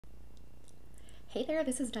Hey there,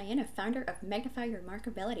 this is Diana, founder of Magnify Your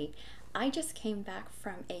Marketability. I just came back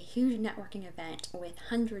from a huge networking event with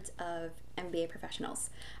hundreds of MBA professionals.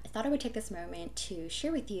 I thought I would take this moment to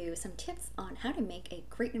share with you some tips on how to make a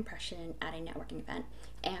great impression at a networking event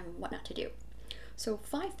and what not to do. So,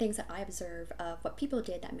 5 things that I observe of what people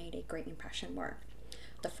did that made a great impression were: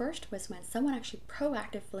 the first was when someone actually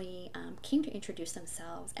proactively came to introduce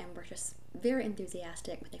themselves and were just very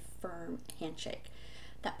enthusiastic with a firm handshake.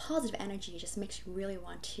 That positive energy just makes you really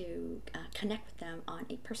want to connect with them on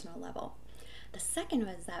a personal level. The second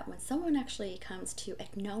was that when someone actually comes to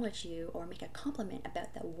acknowledge you or make a compliment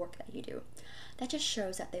about the work that you do, that just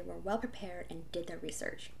shows that they were well prepared and did their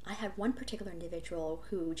research. I had one particular individual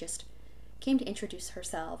who just came to introduce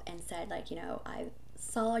herself and said, I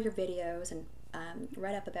saw your videos and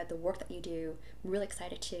read up about the work that you do. I'm really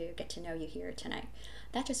excited to get to know you here tonight.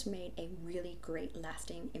 That just made a really great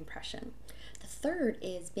lasting impression. The third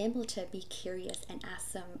is being able to be curious and ask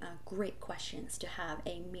some great questions to have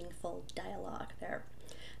a meaningful dialogue there.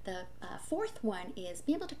 The fourth one is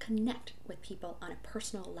being able to connect with people on a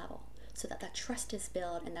personal level so that that trust is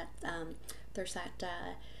built and that there's that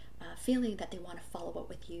feeling that they want to follow up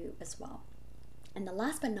with you as well. And the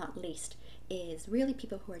last but not least is really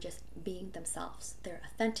people who are just being themselves. They're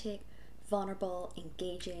authentic, vulnerable,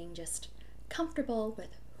 engaging, just comfortable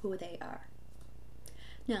with who they are.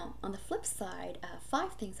 Now, on the flip side,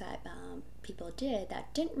 5 things that people did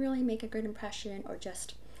that didn't really make a good impression or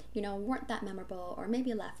just, weren't that memorable or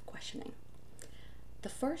maybe left questioning. The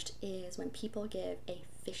first is when people give a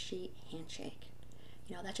fishy handshake.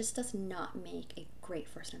 That just does not make a great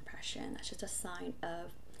first impression. That's just a sign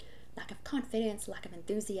of lack of confidence, lack of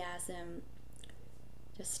enthusiasm,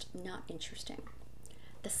 just not interesting.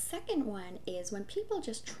 The second one is when people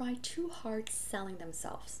just try too hard selling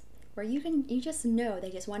themselves, where you just know they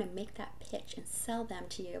just want to make that pitch and sell them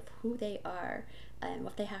to you of who they are and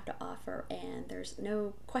what they have to offer, and there's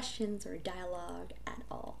no questions or dialogue at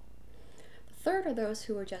all. The third are those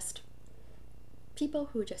who are just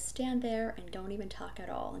people who just stand there and don't even talk at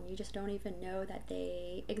all, and you just don't even know that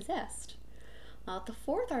they exist. The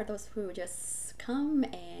fourth are those who just come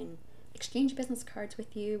and exchange business cards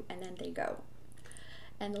with you and then they go.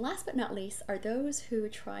 And the last but not least are those who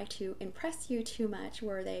try to impress you too much,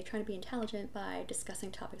 where they try to be intelligent by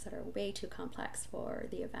discussing topics that are way too complex for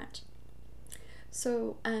the event.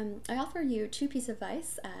 So I offer you 2 pieces of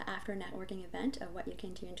advice after a networking event of what you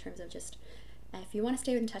can do in terms of just if you want to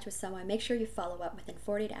stay in touch with someone, make sure you follow up within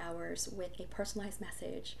 48 hours with a personalized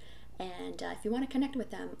message. And if you want to connect with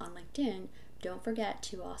them on LinkedIn, don't forget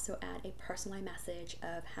to also add a personalized message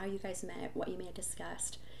of how you guys met, what you may have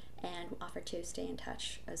discussed, and offer to stay in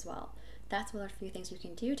touch as well. That's one of a few things you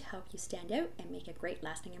can do to help you stand out and make a great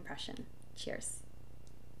lasting impression. Cheers.